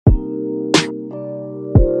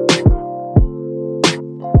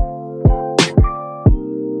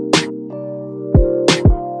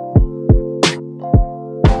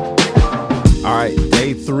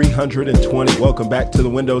320. Welcome back to the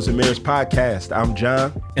Windows and Mirrors podcast. I'm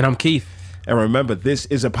John. And I'm Keith. And remember, this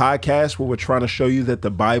is a podcast where we're trying to show you that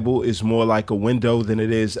the Bible is more like a window than it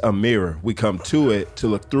is a mirror. We come to it to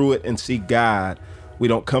look through it and see God. We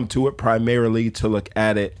don't come to it primarily to look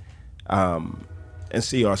at it and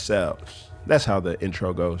see ourselves. That's how the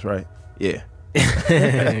intro goes, right? Yeah.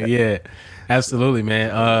 Yeah, absolutely,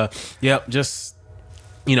 man. Just,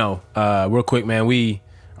 real quick, man, we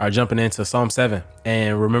are jumping into Psalm 7.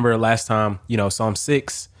 And remember last time, Psalm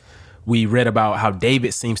 6, we read about how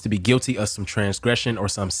David seems to be guilty of some transgression or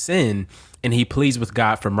some sin, and he pleads with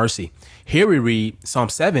God for mercy. Here we read Psalm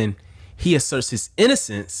 7, he asserts his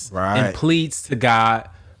innocence and pleads to God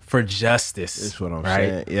for justice. That's what I'm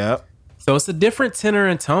saying. Yep. So it's a different tenor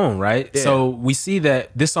and tone, right? Yeah. So we see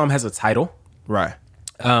that this psalm has a title. Right.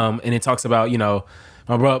 And it talks about,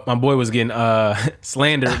 my boy was getting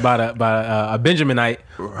slandered by a Benjaminite.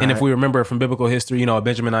 Right. And if we remember from biblical history, a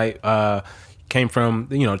Benjaminite came from,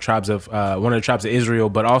 tribes of one of the tribes of Israel,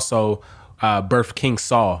 but also birthed King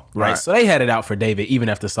Saul, right? So they had it out for David even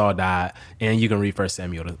after Saul died. And you can read 1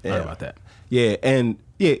 Samuel to learn about that. Yeah, and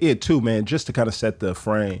too, man, just to kind of set the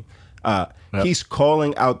frame, he's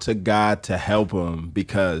calling out to God to help him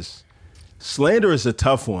because slander is a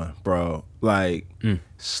tough one, bro. Like,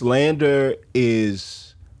 slander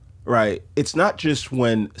is, right, it's not just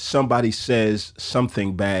when somebody says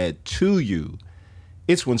something bad to you.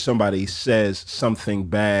 It's when somebody says something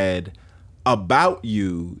bad about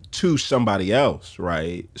you to somebody else,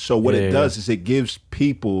 right? So what it does is it gives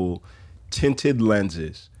people tinted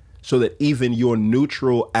lenses so that even your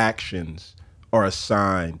neutral actions are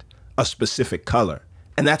assigned a specific color.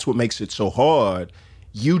 And that's what makes it so hard.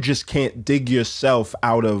 You just can't dig yourself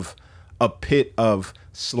out of a pit of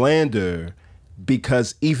slander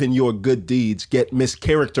because even your good deeds get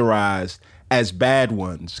mischaracterized as bad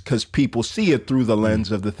ones because people see it through the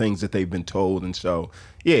lens of the things that they've been told. And so,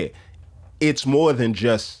 it's more than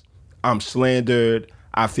just I'm slandered.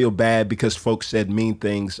 I feel bad because folks said mean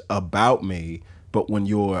things about me. But when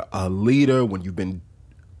you're a leader, when you've been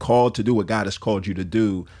called to do what God has called you to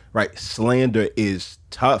do, right? Slander is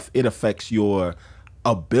tough. It affects your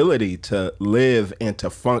ability to live and to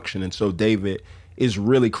function. And so David is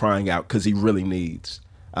really crying out because he really needs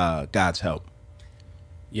God's help.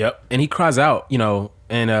 Yep. And he cries out,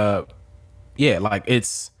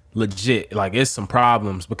 it's legit. Like, it's some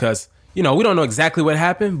problems because, we don't know exactly what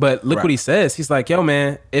happened, but look what he says. He's like, yo,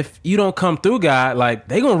 man, if you don't come through, God, like,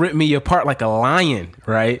 they going to rip me apart like a lion,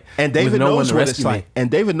 right? And David knows what it's like. And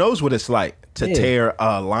David knows what it's like to tear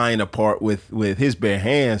a lion apart with his bare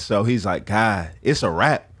hands. So he's like, God, it's a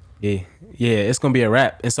wrap. Yeah, it's going to be a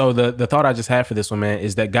wrap. And so the thought I just had for this one, man,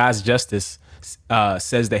 is that God's justice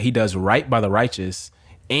says that he does right by the righteous,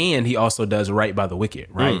 and he also does right by the wicked,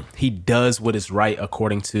 right? He does what is right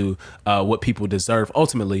according to what people deserve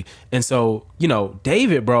ultimately. And so,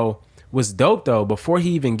 David, bro, was dope, though. Before he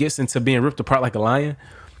even gets into being ripped apart like a lion,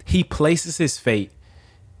 he places his fate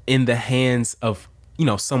in the hands of,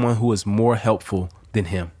 someone who is more helpful than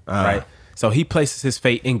him, right? So he places his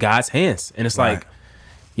fate in God's hands. And it's like,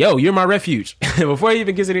 yo, you're my refuge. Before he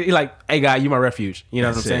even gets it, he's like, hey, God, you're my refuge. You know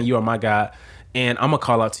what I'm saying? You are my God. And I'm going to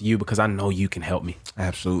call out to you because I know you can help me.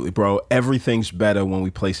 Absolutely, bro. Everything's better when we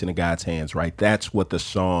place it in God's hands, right? That's what the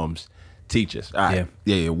Psalms teach us.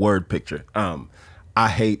 Word picture. I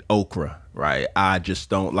hate okra, right? I just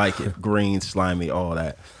don't like it. Green, slimy, all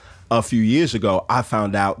that. A few years ago, I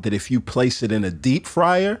found out that if you place it in a deep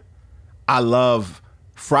fryer, I love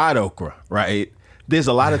fried okra, right? There's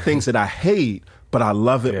a lot of things that I hate, but I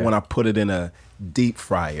love it when I put it in a deep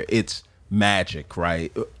fryer. It's magic,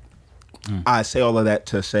 right? I say all of that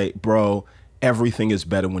to say, bro, everything is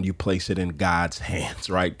better when you place it in God's hands,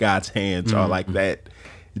 right? God's hands are like that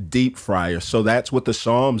deep fryer. So that's what the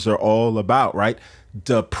Psalms are all about, right?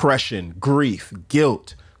 Depression, grief,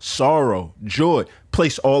 guilt, sorrow, joy.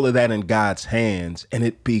 Place all of that in God's hands and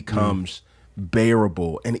it becomes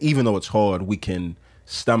bearable. And even though it's hard, we can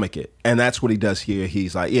stomach it. And that's what he does here.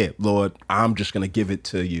 He's like, yeah, Lord, I'm just going to give it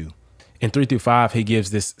to you. In 3-5, he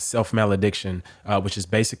gives this self-malediction, which is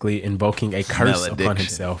basically invoking a curse upon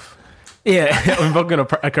himself. Yeah, invoking a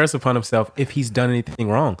curse upon himself if he's done anything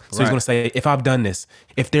wrong. So he's going to say, if I've done this,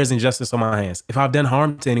 if there's injustice on my hands, if I've done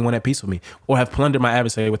harm to anyone at peace with me, or have plundered my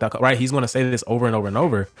adversary without, right? He's going to say this over and over and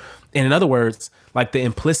over. And in other words, like the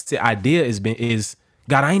implicit idea is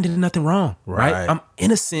God, I ain't did nothing wrong, right? I'm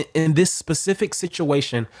innocent in this specific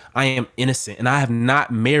situation. I am innocent and I have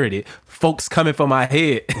not merited folks coming for my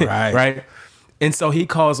head, right? And so he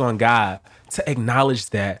calls on God to acknowledge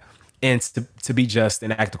that and to be just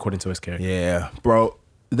and act according to his character. Yeah, bro,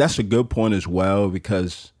 that's a good point as well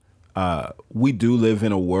because we do live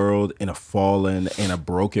in a world, in a fallen, in a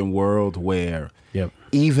broken world where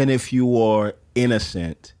even if you are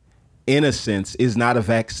innocent, innocence is not a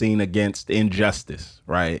vaccine against injustice,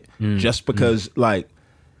 right? Just because like,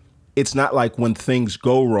 it's not like when things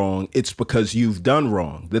go wrong, it's because you've done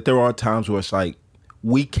wrong. That there are times where it's like,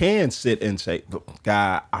 we can sit and say,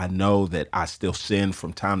 God, I know that I still sin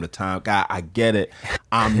from time to time. God, I get it.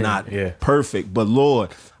 I'm not perfect. But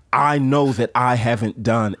Lord, I know that I haven't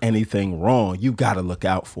done anything wrong. You got to look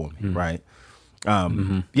out for me, right?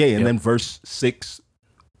 And then verse 6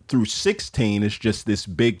 through 16 is just this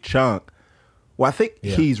big chunk. Well, I think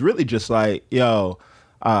he's really just like, yo,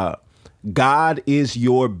 God is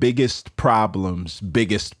your biggest problem's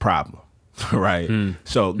biggest problem. Right.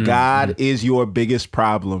 So God is your biggest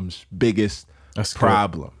problem's biggest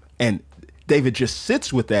problem. And David just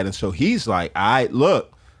sits with that. And so he's like, all right,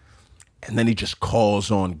 look. And then he just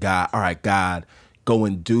calls on God. All right, God, go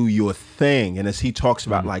and do your thing. And as he talks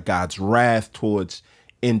about like God's wrath towards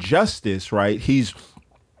injustice, right, he's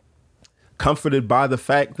comforted by the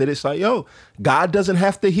fact that it's like, yo, God doesn't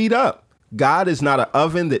have to heat up. God is not an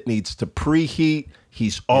oven that needs to preheat.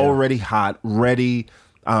 He's already hot, ready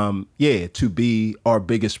to be our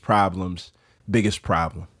biggest problem's biggest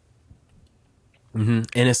problem. And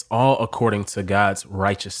it's all according to God's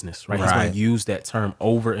righteousness, right? He's going to use that term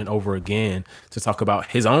over and over again to talk about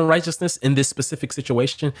his own righteousness in this specific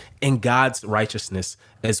situation and God's righteousness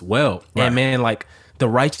as well. And man, like the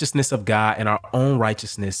righteousness of God and our own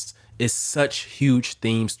righteousness is such huge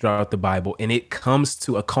themes throughout the Bible, and it comes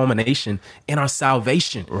to a culmination in our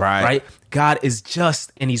salvation, right? God is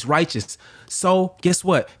just and he's righteous. So guess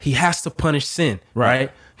what? He has to punish sin,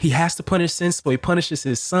 right? He has to punish sin, so he punishes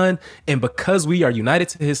his son. And because we are united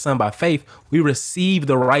to his son by faith, we receive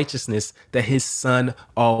the righteousness that his son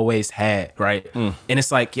always had, right? And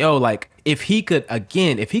it's like, yo, like if he could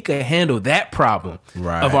handle that problem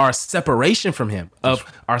of our separation from him,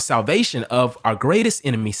 of our salvation, of our greatest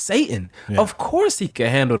enemy, Satan, of course he could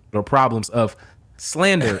handle the problems of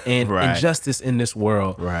slander and injustice in this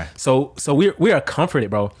world. So we are comforted,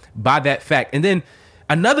 bro, by that fact. And then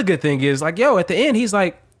another good thing is like, yo, at the end, he's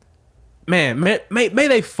like, man, may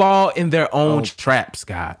they fall in their own traps,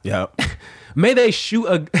 God. May they shoot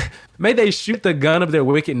the gun of their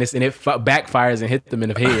wickedness and it backfires and hit them in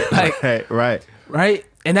the head. Like, right.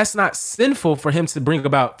 And that's not sinful for him to bring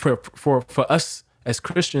about for us as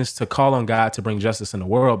Christians to call on God to bring justice in the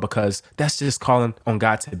world, because that's just calling on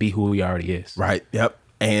God to be who he already is.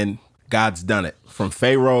 And God's done it. From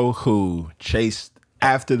Pharaoh, who chased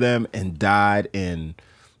after them and died in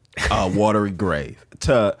a watery grave,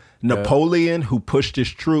 to Napoleon, who pushed his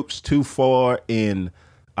troops too far in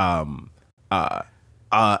an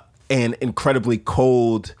incredibly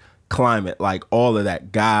cold climate. Like all of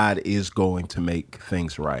that, God is going to make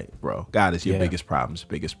things right, bro. God is your biggest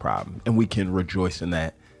biggest problem, and we can rejoice in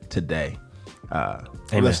that today.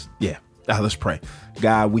 Let's pray.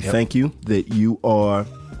 God, we thank you that you are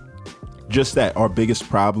just that, our biggest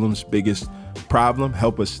problem's biggest problem.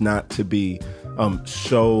 Help us not to be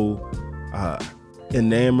so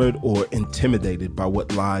enamored or intimidated by what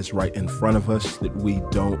lies right in front of us, that we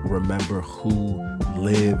don't remember who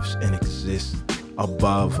lives and exists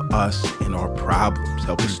above us and our problems.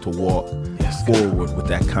 Help us to walk forward with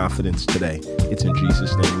that confidence today. It's in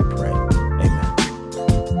Jesus' name we pray.